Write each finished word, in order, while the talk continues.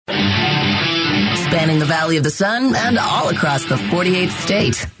spanning the Valley of the Sun and all across the 48th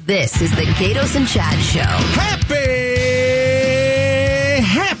state. This is the Gatos and Chad Show.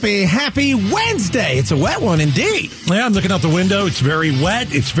 Happy Wednesday. It's a wet one indeed. Yeah, I'm looking out the window. It's very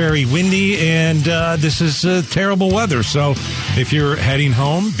wet. It's very windy, and this is terrible weather. So if you're heading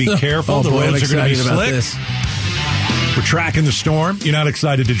home, be careful. The roads are going to be slick. We're tracking the storm. You're not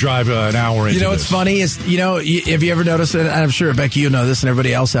excited to drive an hour into You know what's funny is, have you ever noticed, and I'm sure, Becky, you know this and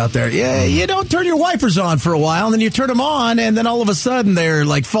everybody else out there, you don't turn your wipers on for a while, and then you turn them on, and then all of a sudden they're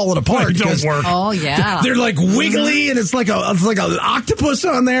like falling apart. They don't work. Oh, yeah. They're like wiggly, and it's like an octopus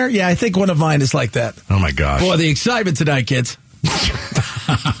on there. Yeah, I think one of mine is like that. Oh, my gosh. Boy, the excitement tonight, kids.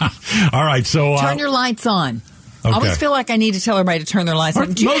 All right, so... Turn your lights on. Okay. I always feel like I need to tell everybody to turn their lights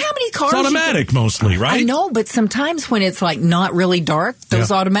on. Do you know how many cars? It's automatic mostly, right? I know, but sometimes when it's like not really dark,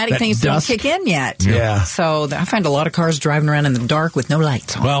 those automatic things don't kick in yet. Yeah. So I find a lot of cars driving around in the dark with no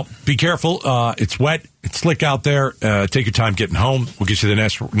lights on. Well, be careful. It's wet. It's slick out there. Take your time getting home. We'll get you the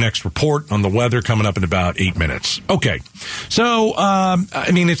next report on the weather coming up in about 8 minutes. Okay. So,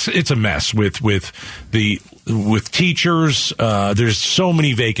 it's a mess with teachers. There's so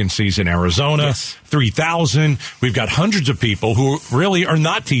many vacancies in Arizona. Yes. 3,000. We've got hundreds of people who really are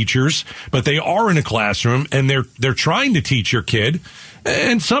not teachers, but they are in a classroom and they're trying to teach your kid.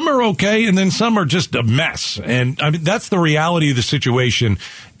 And some are okay, and then some are just a mess. And I mean, that's the reality of the situation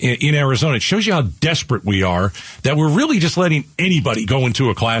in Arizona. It shows you how desperate we are that we're really just letting anybody go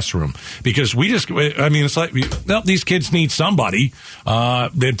into a classroom because it's like, well, these kids need somebody.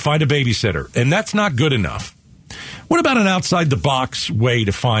 They'd find a babysitter, and that's not good enough. What about an outside-the-box way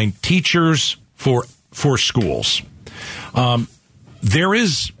to find teachers for schools? There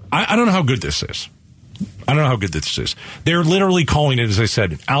is, I don't know how good this is. They're literally calling it, as I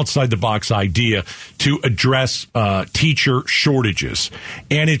said, an outside-the-box idea to address teacher shortages.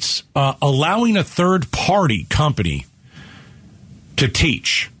 And it's allowing a third-party company to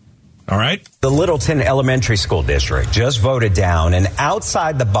teach. All right? The Littleton Elementary School District just voted down an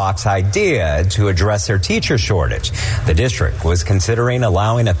outside-the-box idea to address their teacher shortage. The district was considering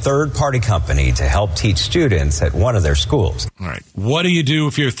allowing a third-party company to help teach students at one of their schools. All right. What do you do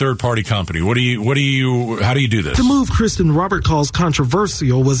if you're a third-party company? How do you do this? The move Kristen Robert calls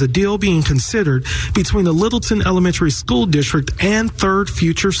controversial was a deal being considered between the Littleton Elementary School District and Third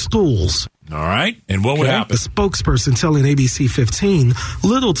Future Schools. All right. And what would happen? A spokesperson telling ABC 15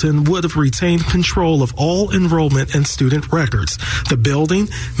 Littleton would have retained control of all enrollment and student records, the building,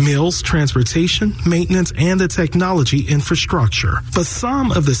 meals, transportation, maintenance, and the technology infrastructure. But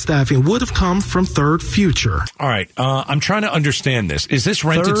some of the staffing would have come from Third Future. All right. I'm trying to understand this. Is this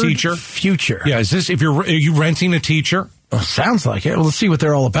rent a teacher? Future. Yeah. Is this, are you renting a teacher? Well, sounds like it. Well, let's see what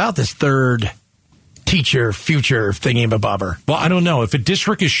they're all about, this third teacher, future thingy-mabobber. Well, I don't know. If a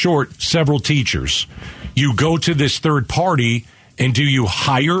district is short several teachers, you go to this third party, and do you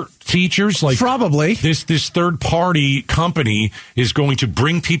hire teachers? Like probably. This third party company is going to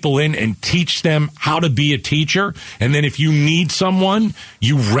bring people in and teach them how to be a teacher, and then if you need someone,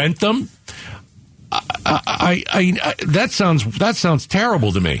 you rent them. That sounds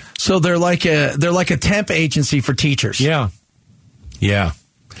terrible to me. So they're like a temp agency for teachers. Yeah.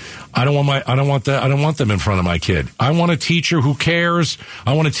 I don't want them in front of my kid. I want a teacher who cares.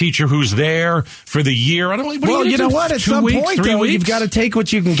 I want a teacher who's there for the year. You know what? At some point, though, you've got to take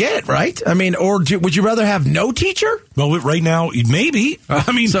what you can get, right? I mean, would you rather have no teacher? Well, right now, maybe.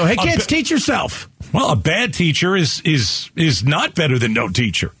 So hey, kids, teach yourself. Well, a bad teacher is not better than no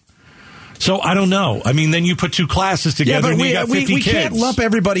teacher. So I don't know. I mean, then you put two classes together and you got 50 kids. We can't lump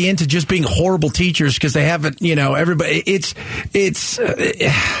everybody into just being horrible teachers because they haven't, everybody.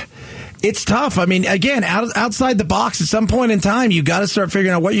 It's tough. I mean, again, outside the box, at some point in time, you've got to start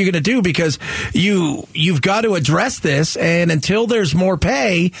figuring out what you're going to do because you've got to address this. And until there's more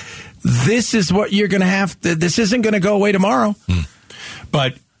pay, this is what you're going to have. This isn't going to go away tomorrow.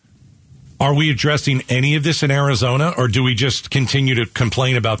 But are we addressing any of this in Arizona, or do we just continue to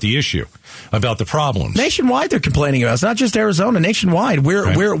complain about the issue, about the problems? Nationwide, they're complaining about it. It's not just Arizona. Nationwide,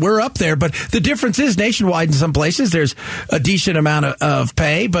 we're up there. But the difference is nationwide in some places, there's a decent amount of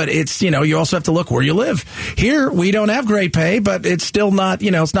pay, but it's, you also have to look where you live. Here, we don't have great pay, but it's still not,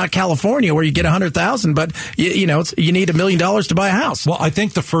 it's not California where you get $100,000, but, you need $1 million to buy a house. Well, I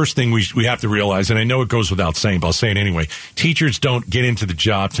think the first thing we have to realize, and I know it goes without saying, but I'll say it anyway, teachers don't get into the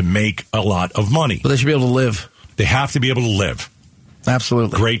job to make a lot of money. But they should be able to live. They have to be able to live.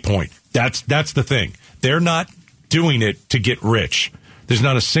 Absolutely. Great point. That's the thing. They're not doing it to get rich. There's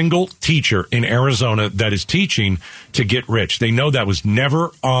not a single teacher in Arizona that is teaching to get rich. They know that was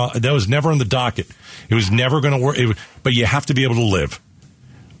never on the docket. It was never going to work. But you have to be able to live.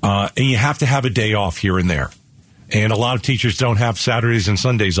 And you have to have a day off here and there. And a lot of teachers don't have Saturdays and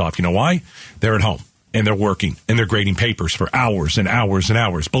Sundays off. You know why? They're at home and they're working and they're grading papers for hours and hours and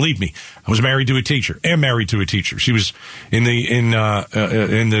hours. Believe me, I was married to a teacher. She was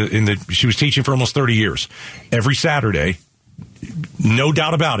she was teaching for almost 30 years. Every Saturday, no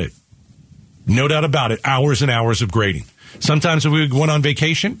doubt about it, hours and hours of grading. Sometimes if we went on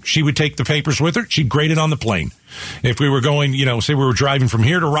vacation, she would take the papers with her. She'd grade it on the plane. If we were going, say we were driving from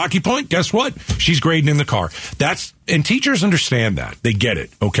here to Rocky Point, guess what? She's grading in the car. And teachers understand that. They get it,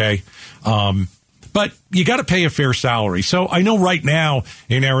 okay? But you got to pay a fair salary. So I know right now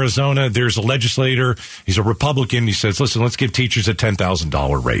in Arizona, there's a legislator. He's a Republican. He says, listen, let's give teachers a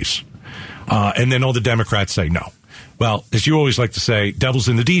 $10,000 raise. And then all the Democrats say no. Well, as you always like to say, devil's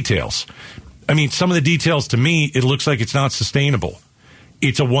in the details. I mean, some of the details to me, it looks like it's not sustainable.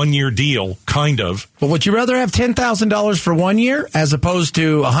 It's a 1-year deal, kind of. But would you rather have $10,000 for 1 year as opposed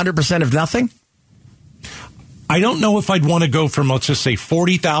to 100% of nothing? I don't know if I'd want to go from, let's just say,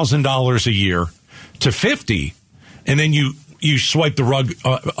 $40,000 a year to $50,000, and then you swipe the rug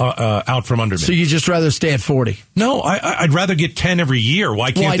out from under me. So you just rather stay at 40? No, I'd rather get 10 every year.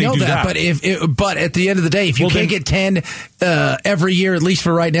 Why can't they do that? But at the end of the day, if you can't get 10 every year, at least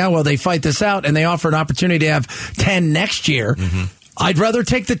for right now, while they fight this out, and they offer an opportunity to have 10 next year, I'd rather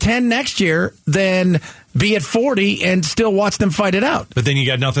take the 10 next year than be at 40 and still watch them fight it out. But then you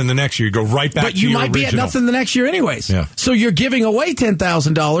got nothing the next year. You go right back to your original. But you might be at nothing the next year anyways. Yeah. So you're giving away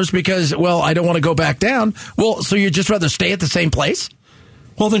 $10,000 because, well, I don't want to go back down. Well, so you'd just rather stay at the same place?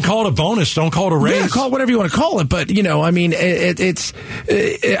 Well, then call it a bonus. Don't call it a raise. Yeah, call it whatever you want to call it. But, I mean,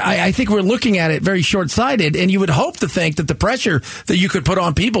 I think we're looking at it very short-sighted, and you would hope to think that the pressure that you could put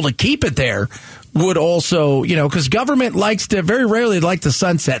on people to keep it there would also, because government very rarely like to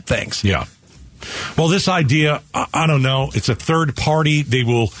sunset things. Yeah. Well, this idea, I don't know. It's a third party. They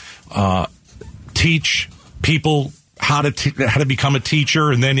will teach people how to become a teacher,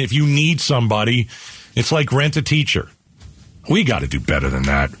 and then if you need somebody, it's like rent a teacher. We got to do better than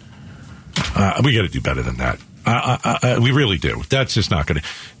that. We really do. That's just not going to.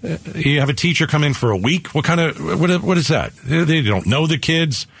 You have a teacher come in for a week. What is that? They don't know the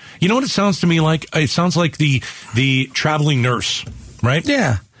kids. You know what it sounds to me like? It sounds like the traveling nurse, right?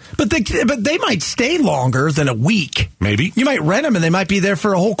 Yeah. But they might stay longer than a week. Maybe. You might rent them and they might be there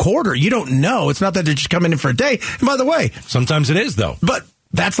for a whole quarter. You don't know. It's not that they're just coming in for a day. And by the way, sometimes it is, though. But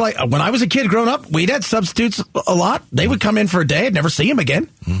that's like when I was a kid growing up, we'd had substitutes a lot. They would come in for a day. I'd never see them again.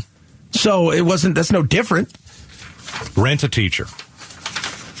 So that's no different. Rent a teacher.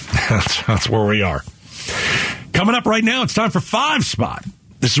 That's where we are. Coming up right now, it's time for 5 Spot.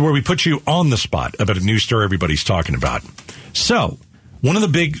 This is where we put you on the spot about a news story everybody's talking about. So, one of the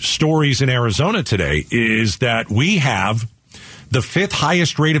big stories in Arizona today is that we have the 5th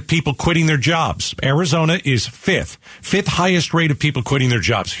highest rate of people quitting their jobs. Arizona is 5th highest rate of people quitting their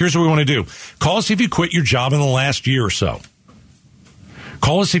jobs. Here's what we want to do. Call us if you quit your job in the last year or so.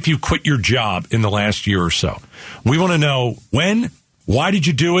 Call us if you quit your job in the last year or so. We want to know when, why did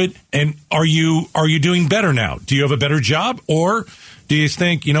you do it, and are you doing better now? Do you have a better job, or do you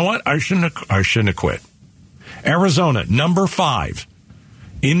think, you know what, I shouldn't have quit? Arizona, number 5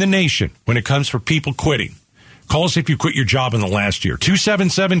 in the nation when it comes for people quitting. Call us if you quit your job in the last year.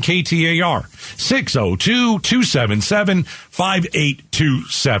 277-KTAR,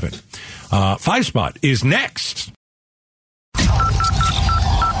 602-277-5827. 5 Spot is next.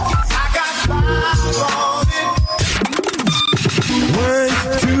 One,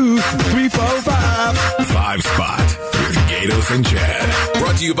 two, three, four, 5. 5 Spot with Gatos and Chad.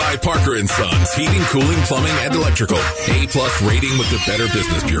 Brought to you by Parker & Sons. Heating, cooling, plumbing, and electrical. A+ rating with the Better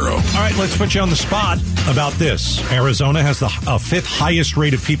Business Bureau. All right, let's put you on the spot about this. Arizona has the 5th highest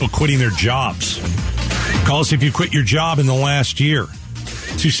rate of people quitting their jobs. Call us if you quit your job in the last year.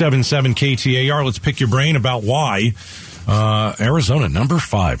 277-KTAR. Let's pick your brain about why. Arizona, number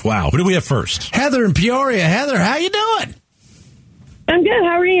 5. Wow. Who do we have first? Heather in Peoria. Heather, how you doing? I'm good.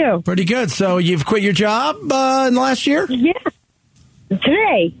 How are you? Pretty good. So you've quit your job in the last year? Yeah.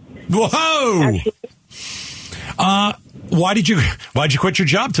 Today. Whoa. Why'd you quit your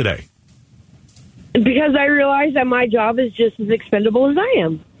job today? Because I realized that my job is just as expendable as I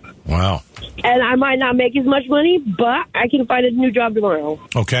am. Wow. And I might not make as much money, but I can find a new job tomorrow.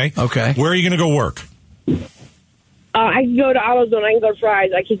 Okay. Where are you going to go work? I could go to AutoZone. I can go to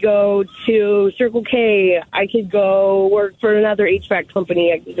Fry's. I could go to Circle K. I could go work for another HVAC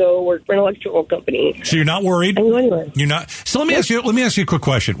company. I could go work for an electrical company. So you're not worried? I can go anywhere. You're not. So let me ask you a quick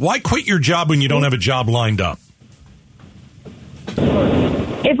question. Why quit your job when you don't have a job lined up?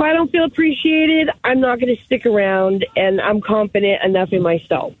 If I don't feel appreciated, I'm not going to stick around, and I'm confident enough in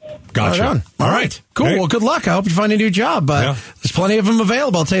myself. Gotcha. Right, all right. Cool. Hey. Well, good luck. I hope you find a new job. There's plenty of them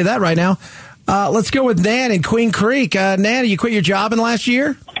available. I'll tell you that right now. Let's go with Nan in Queen Creek. Nan, you quit your job in last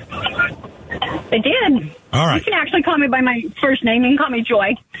year? I did. All right. You can actually call me by my first name. You can call me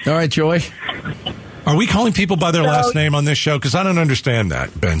Joy. All right, Joy. Are we calling people by their last name on this show? Because I don't understand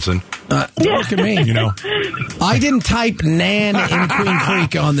that, Benson. Look at me. You know, I didn't type Nan in Queen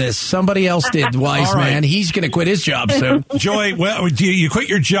Creek on this. Somebody else did, wise All right. man. He's going to quit his job soon. Joy, well, you quit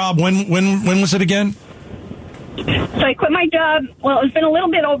your job. When was it again? So I quit my job. Well, it's been a little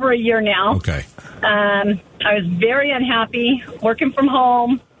bit over a year now. Okay. I was very unhappy working from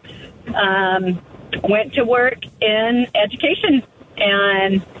home. Went to work in education,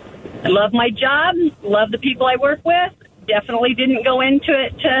 and I love my job, love the people I work with. Definitely didn't go into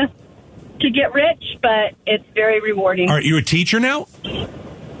it to get rich, but it's very rewarding. Are you a teacher now?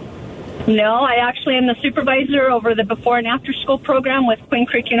 No, I actually am the supervisor over the before and after school program with Queen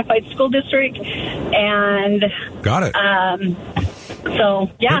Creek Unified School District, and got it. So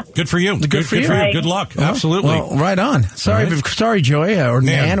yeah, good for you. Good for you. Right. Good luck. Absolutely. Well, right on. Sorry, Joy, or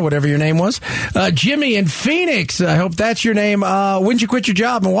Nan, whatever your name was. Jimmy in Phoenix. I hope that's your name. When did you quit your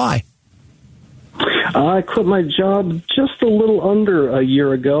job and why? I quit my job just a little under a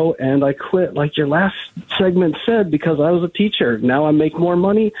year ago, and I quit, like your last segment said, because I was a teacher. Now I make more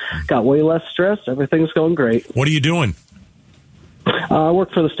money, got way less stress, everything's going great. What are you doing? I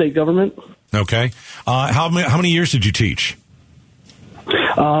work for the state government. Okay. How many years did you teach?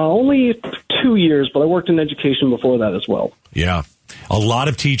 Only 2 years, but I worked in education before that as well. Yeah. A lot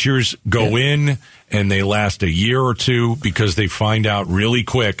of teachers go in and they last a year or two because they find out really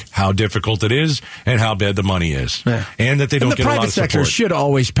quick how difficult it is and how bad the money is. Yeah. And that they don't get a lot of support. The private sector should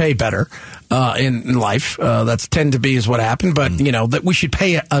always pay better in life. That's tend to be is what happened. But, you know, that we should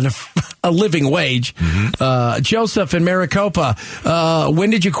pay a living wage. Mm-hmm. Joseph in Maricopa, when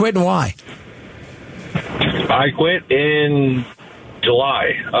did you quit and why? I quit in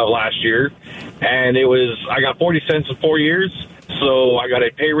July of last year, and I got 40 cents in 4 years. So I got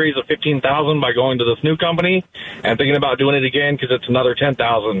a pay raise of $15,000 by going to this new company and thinking about doing it again because it's another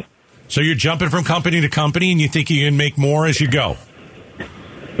 $10,000. So you're jumping from company to company and you think you can make more as you go?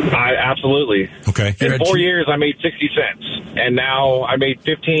 Absolutely. Okay. In 4 years, I made 60 cents, and now I made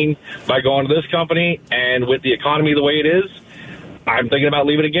 15 by going to this company. And with the economy the way it is, I'm thinking about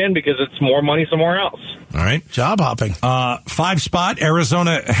leaving again because it's more money somewhere else. All right. Job hopping. 5 spot.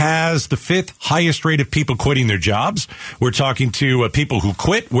 Arizona has the 5th highest rate of people quitting their jobs. We're talking to people who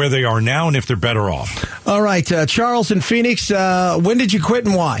quit, where they are now, and if they're better off. All right. Charles in Phoenix, when did you quit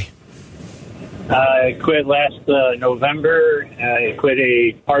and why? I quit last November. I quit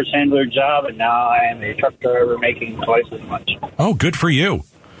a parts handler job, and now I am a truck driver making twice as much. Oh, good for you.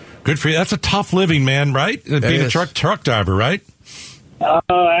 Good for you. That's a tough living, man, right? Being a truck driver, right?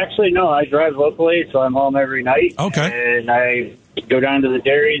 Actually, no. I drive locally, so I'm home every night. Okay. And I go down to the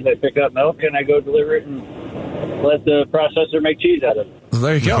dairies, I pick up milk, and I go deliver it and let the processor make cheese out of it. Well,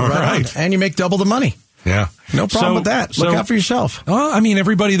 there you go. Right. And you make double the money. Yeah. No problem with that. Look out for yourself. I mean,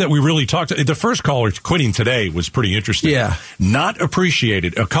 everybody that we really talked to, the first caller quitting today was pretty interesting. Yeah. Not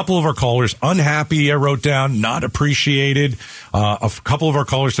appreciated. A couple of our callers unhappy, I wrote down, not appreciated. A couple of our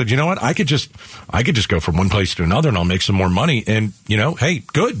callers said, you know what, I could just go from one place to another and I'll make some more money. And, you know, hey,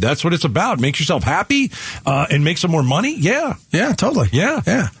 good. That's what it's about. Make yourself happy and make some more money. Yeah. Yeah, totally. Yeah.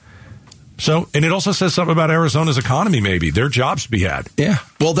 Yeah. So, and it also says something about Arizona's economy, maybe. There are jobs to be had. Yeah.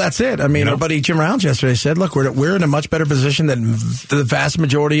 Well, that's it. I mean, our buddy Jim Rounds yesterday said, look, we're in a much better position than the vast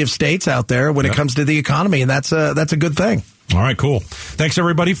majority of states out there when it comes to the economy, and that's a good thing. All right, cool. Thanks,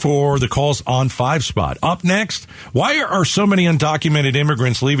 everybody, for the calls on 5 spot. Up next, why are so many undocumented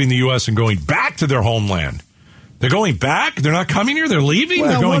immigrants leaving the U.S. and going back to their homeland? They're going back? They're not coming here? They're leaving?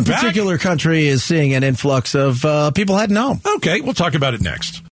 Well, They're going back? one particular country is seeing an influx of people heading home. Okay, we'll talk about it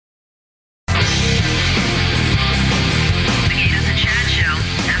next.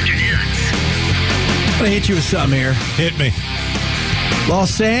 I'm going to hit you with something here. Hit me.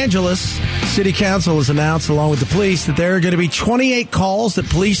 Los Angeles City Council has announced, along with the police, that there are going to be 28 calls that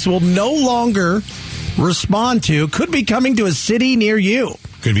police will no longer respond to. Could be coming to a city near you.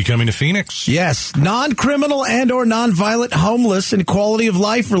 Could be coming to Phoenix. Yes. Non-criminal and or non-violent homeless and quality of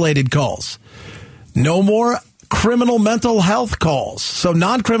life related calls. No more criminal mental health calls. So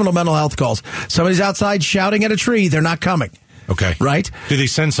non-criminal mental health calls. Somebody's outside shouting at a tree. They're not coming. Okay. Right? Do they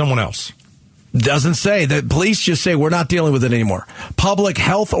send someone else? Doesn't say. The police just say we're not dealing with it anymore. Public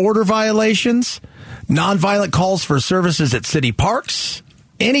health order violations, nonviolent calls for services at city parks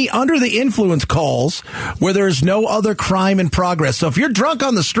any under the influence calls where there's no other crime in progress. So if you're drunk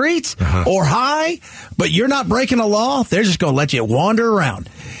on the streets or high, but you're not breaking a law, they're just going to let you wander around.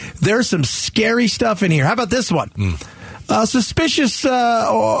 There's some scary stuff in here. How about this one? Suspicious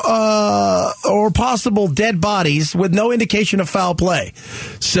or possible dead bodies with no indication of foul play.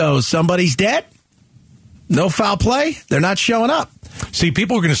 So somebody's dead, no foul play, they're not showing up. See,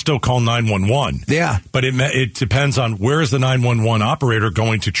 people are going to still call 911. Yeah. But it depends on where is the 911 operator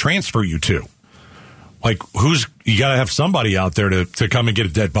going to transfer you to. Like, you got to have somebody out there to come and get a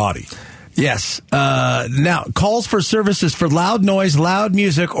dead body. Yes. Now, calls for services for loud noise, loud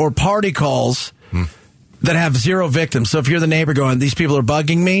music, or party calls that have zero victims. So if you're the neighbor going, these people are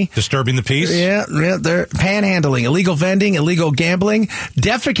bugging me. Disturbing the peace? Yeah, they're panhandling, illegal vending, illegal gambling,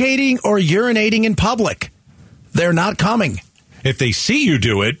 defecating, or urinating in public. They're not coming. If they see you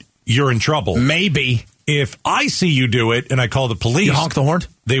do it, you're in trouble. Maybe. If I see you do it and I call the police... You honk the horn?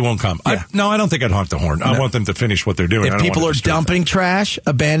 They won't come. Yeah. I don't think I'd honk the horn. No. I want them to finish what they're doing. If people are dumping trash,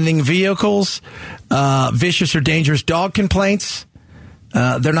 abandoning vehicles, vicious or dangerous dog complaints,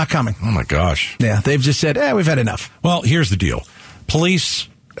 they're not coming. Oh, my gosh. Yeah, they've just said, we've had enough. Well, here's the deal. Police,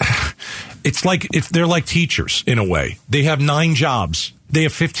 they're like teachers in a way. They have 9 jobs. They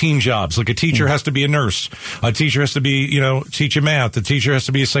have 15 jobs. Like a teacher has to be a nurse. A teacher has to be, teach you math. A teacher has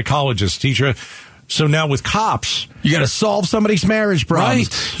to be a psychologist. So now with cops, you got to solve somebody's marriage problems.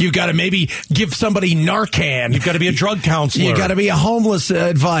 Right. You got to maybe give somebody Narcan. You've got to be a drug counselor. You got to be a homeless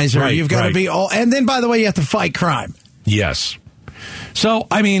advisor. Right, You've got to be and then by the way, you have to fight crime. Yes. So,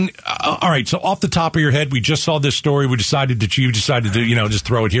 I mean, all right. So off the top of your head, we just saw this story. You decided to, just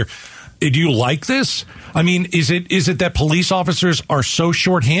throw it here. Do you like this? I mean, is it that police officers are so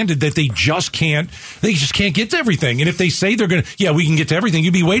shorthanded that they just can't get to everything? And if they say they're going to, we can get to everything,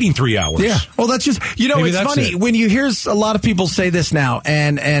 you'd be waiting 3 hours. Yeah. Well, that's just, Maybe it's funny when you hear a lot of people say this now,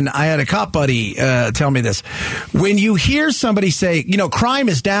 and I had a cop buddy tell me this. When you hear somebody say, crime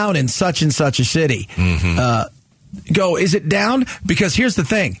is down in such and such a city, is it down? Because here's the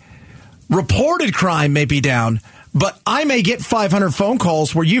thing. Reported crime may be down, but I may get 500 phone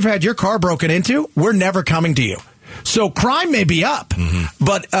calls where you've had your car broken into. We're never coming to you. So crime may be up,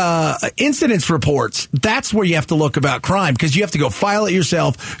 but incidents reports, that's where you have to look about crime because you have to go file it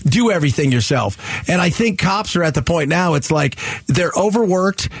yourself, do everything yourself. And I think cops are at the point now, it's like they're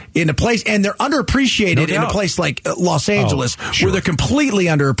overworked in a place and they're underappreciated in a place like Los Angeles where they're completely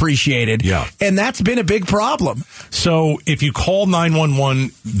underappreciated. Yeah. And that's been a big problem. So if you call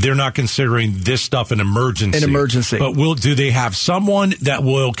 911, they're not considering this stuff an emergency. An emergency. But do they have someone that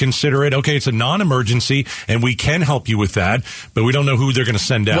will consider it, okay, it's a non-emergency and we can help you with that, but we don't know who they're going to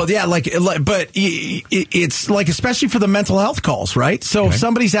send out. Well, yeah, but it's like, especially for the mental health calls, right? So if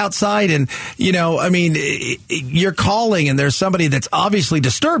somebody's outside and, you're calling and there's somebody that's obviously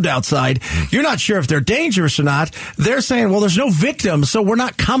disturbed outside, you're not sure if they're dangerous or not. They're saying, well, there's no victim, so we're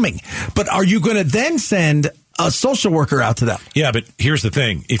not coming. But are you going to then send a social worker out to them? Yeah, but here's the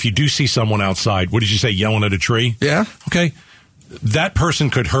thing. If you do see someone outside, what did you say, yelling at a tree? Yeah. Okay. That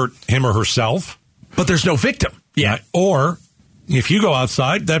person could hurt him or herself. But there's no victim. Yeah. Or if you go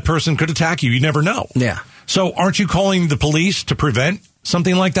outside, that person could attack you. You never know. Yeah. So aren't you calling the police to prevent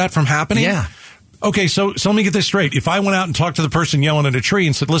something like that from happening? Yeah. Okay, so let me get this straight. If I went out and talked to the person yelling at a tree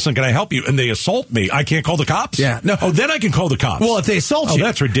and said, listen, can I help you? And they assault me, I can't call the cops? Yeah. No. Oh, then I can call the cops. Well, if they assault you. Oh,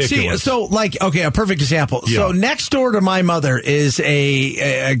 that's ridiculous. See, a perfect example. Yeah. So next door to my mother is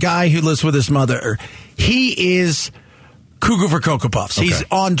a guy who lives with his mother. He is cuckoo for Cocoa Puffs. Okay. He's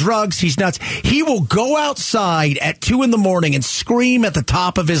on drugs. He's nuts. He will go outside at 2 a.m. and scream at the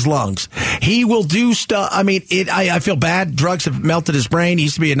top of his lungs. He will do stuff. I mean, I feel bad. Drugs have melted his brain. He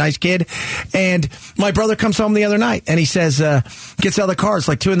used to be a nice kid. And my brother comes home the other night and he says, gets out of the car. It's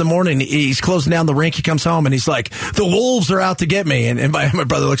like 2 a.m. He's closing down the rink. He comes home and he's like, the wolves are out to get me. And my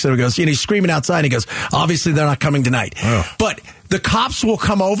brother looks at him and goes, he's screaming outside. And he goes, obviously they're not coming tonight. Oh. But the cops will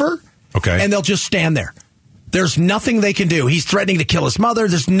come over. Okay. And they'll just stand there. There's nothing they can do. He's threatening to kill his mother.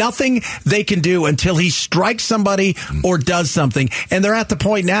 There's nothing they can do until he strikes somebody or does something. And they're at the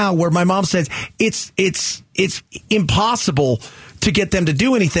point now where my mom says it's impossible to get them to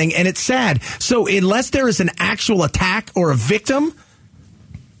do anything. And it's sad. So unless there is an actual attack or a victim,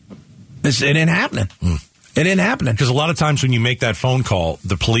 it ain't happening. It ain't happening. Because a lot of times when you make that phone call,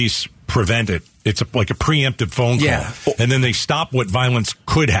 the police prevent it. It's like a preemptive phone call. Yeah. And then they stop what violence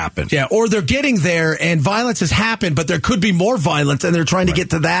could happen. Yeah, or they're getting there and violence has happened, but there could be more violence and they're trying to get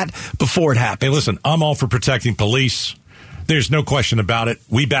to that before it happens. Hey, listen, I'm all for protecting police. There's no question about it.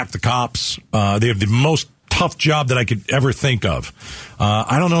 We back the cops. They have the most tough job that I could ever think of.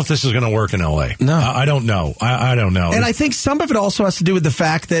 I don't know if this is going to work in L.A. No. I don't know. I don't know. And I think some of it also has to do with the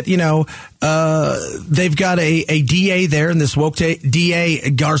fact that, they've got a DA there, and this woke DA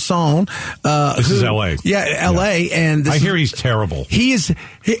Garcon. This is L.A. Yeah, L.A. Yeah. And I hear he's terrible. He is.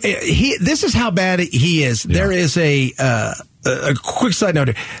 This is how bad he is. Yeah. There is a quick side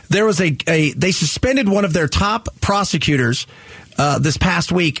note. There was they suspended one of their top prosecutors this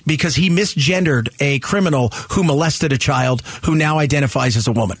past week because he misgendered a criminal who molested a child who now identifies as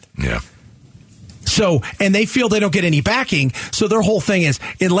a woman. Yeah. So, and they feel they don't get any backing. So their whole thing is,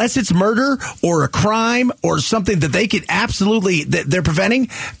 unless it's murder or a crime or something that they could absolutely, that they're preventing,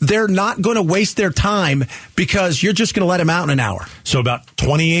 they're not going to waste their time because you're just going to let them out in an hour. So about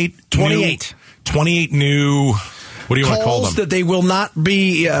 28 new, what do you want to call them? Calls that they will not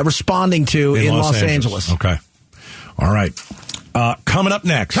be responding to in Los Angeles. Okay. All right. Coming up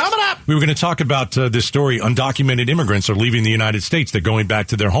next. We were going to talk about this story. Undocumented immigrants are leaving the United States. They're going back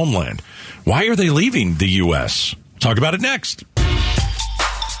to their homeland. Why are they leaving the U.S.? Talk about it next.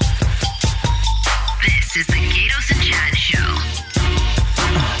 This is the Gatos and Chad Show.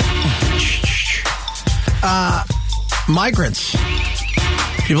 Migrants.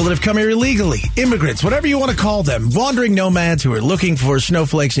 People that have come here illegally. Immigrants. Whatever you want to call them. Wandering nomads who are looking for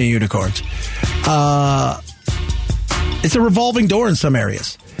snowflakes and unicorns. It's a revolving door in some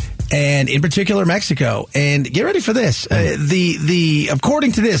areas, and in particular Mexico. And get ready for this.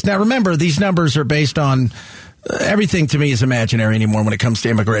 According to this, now remember, these numbers are based on everything to me is imaginary anymore when it comes to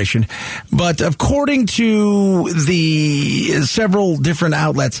immigration. But according to the several different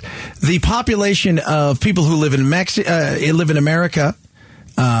outlets, the population of people who live in America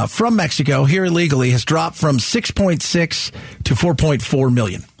from Mexico here illegally has dropped from 6.6 to 4.4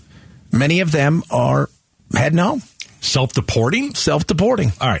 million. Many of them are heading home. Self-deporting?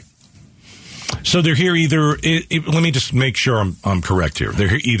 Self-deporting. All right. So they're here either, let me just make sure I'm correct here.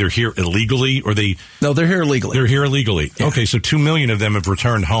 They're either here illegally or No, they're here illegally. They're here illegally. Yeah. Okay, so 2 million of them have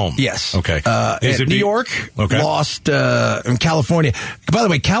returned home. Yes. Okay. New York lost, in California. By the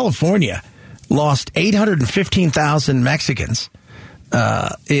way, California lost 815,000 Mexicans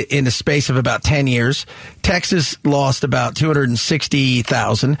in the space of about 10 years. Texas lost about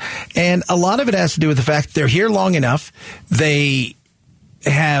 260,000. And a lot of it has to do with the fact that they're here long enough. They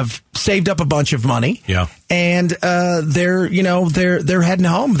have saved up a bunch of money. Yeah. And they're heading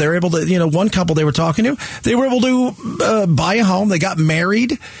home. They're able to, one couple they were talking to, they were able to buy a home. They got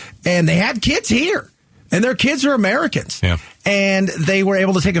married and they had kids here. And their kids are Americans. Yeah. And they were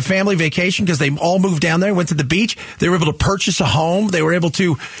able to take a family vacation because they all moved down there, went to the beach. They were able to purchase a home. They were able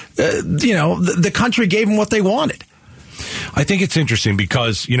to, the country gave them what they wanted. I think it's interesting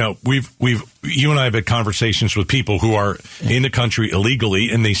because, you and I have had conversations with people who are in the country illegally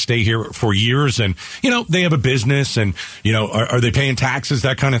and they stay here for years and, they have a business and, are they paying taxes,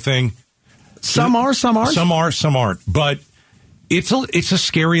 that kind of thing? Some are, some aren't. Some aren't. But it's a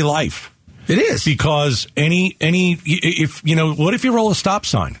scary life. It is. Because what if you roll a stop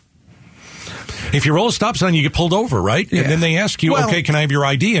sign? If you roll a stop sign, you get pulled over, right? Yeah. And then they ask you, okay, can I have your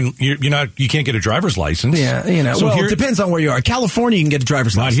ID? And you can't get a driver's license. Yeah, it depends on where you are. California, you can get a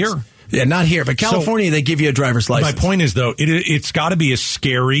driver's license. Not here. Yeah, not here. But California, they give you a driver's license. My point is, though, it's got to be a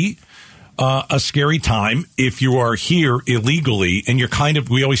scary time if you are here illegally and you're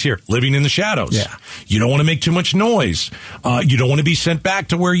we always hear, living in the shadows. Yeah. You don't want to make too much noise. You don't want to be sent back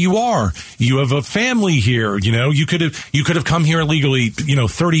to where you are. You have a family here. You could have come here illegally,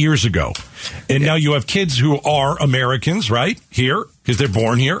 30 years ago. And now you have kids who are Americans, right? Here, because they're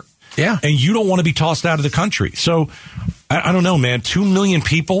born here. Yeah. And you don't want to be tossed out of the country. So, I don't know, man. 2 million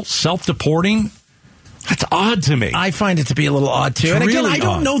people self-deporting. That's odd to me. I find it to be a little odd, too. It's and again, really I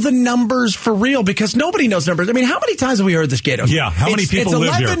don't know the numbers for real because nobody knows numbers. I mean, how many times have we heard this, Gato? Yeah, how many people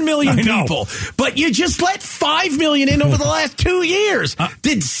live here? It's 11 million people. But you just let 5 million in over the last 2 years.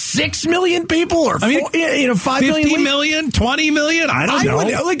 Did 6 million people or 5 million? 50 million? 20 million? I don't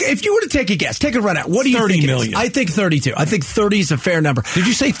know. If you were to take a guess, take a run out. What do you think? 30 million. I think 32. I think 30 is a fair number. Did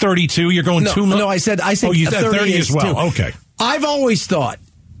you say 32? You're going 2 million? No, I said you said 30 as well. Too. Okay. I've always thought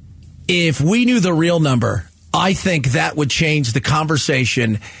if we knew the real number, I think that would change the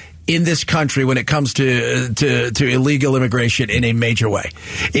conversation in this country when it comes to illegal immigration in a major way.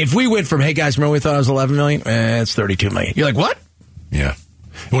 If we went from, hey guys, remember we thought it was 11 million? It's 32 million. You're like, what? Yeah.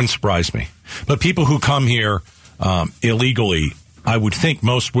 It wouldn't surprise me. But people who come here illegally, I would think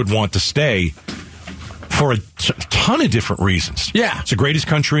most would want to stay for a ton of different reasons. Yeah. It's the greatest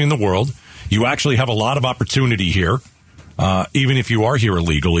country in the world. You actually have a lot of opportunity here. Even if you are here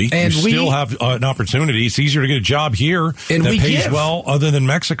illegally, and you still have an opportunity. It's easier to get a job here and that pays well other than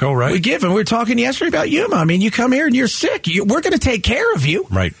Mexico, right? We give, and we were talking yesterday about Yuma. I mean, you come here and you're sick. We're going to take care of you.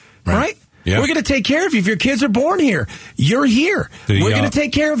 Right? Yeah. We're going to take care of you. If your kids are born here, you're here. We're going to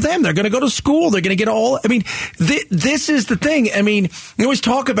take care of them. They're going to go to school. They're going to get this is the thing. I mean, we always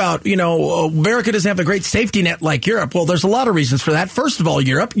talk about, America doesn't have a great safety net like Europe. Well, there's a lot of reasons for that. First of all,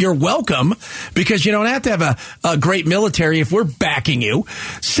 Europe, you're welcome because you don't have to have a great military if we're backing you.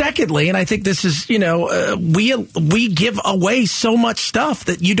 Secondly, and I think this is, we give away so much stuff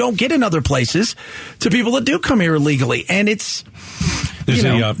that you don't get in other places to people that do come here illegally. And it's...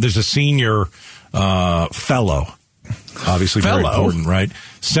 There's a senior fellow, obviously very important, right?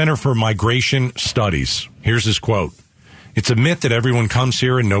 Center for Migration Studies. Here's his quote. It's a myth that everyone comes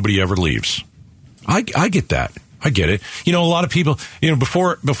here and nobody ever leaves. I get that. I get it. A lot of people,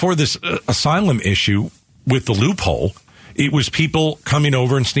 before this asylum issue with the loophole, it was people coming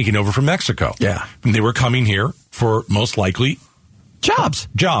over and sneaking over from Mexico. Yeah. And they were coming here for most likely jobs.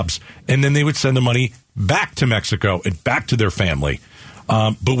 And then they would send the money back to Mexico and back to their family.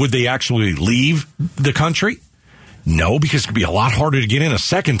 But would they actually leave the country? No, because it could be a lot harder to get in a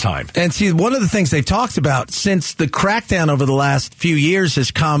second time. And see, one of the things they've talked about since the crackdown over the last few years has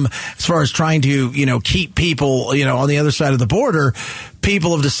come as far as trying to, keep people, on the other side of the border,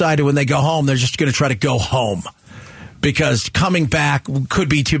 people have decided when they go home, they're just going to try to go home. Because coming back could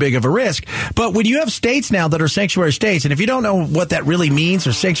be too big of a risk. But when you have states now that are sanctuary states, and if you don't know what that really means,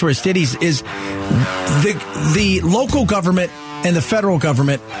 or sanctuary cities, is the local government and the federal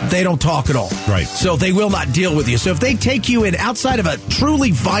government, they don't talk at all. Right. So they will not deal with you. So if they take you in outside of a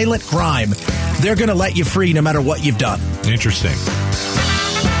truly violent crime, they're going to let you free no matter what you've done. Interesting.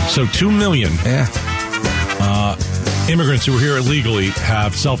 So 2 million immigrants who are here illegally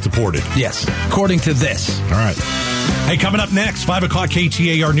have self-deported. Yes, according to this. All right. Hey, coming up next, 5 o'clock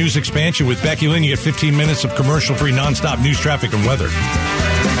KTAR News Expansion with Becky Lynn. You get 15 minutes of commercial-free, nonstop news, traffic, and weather.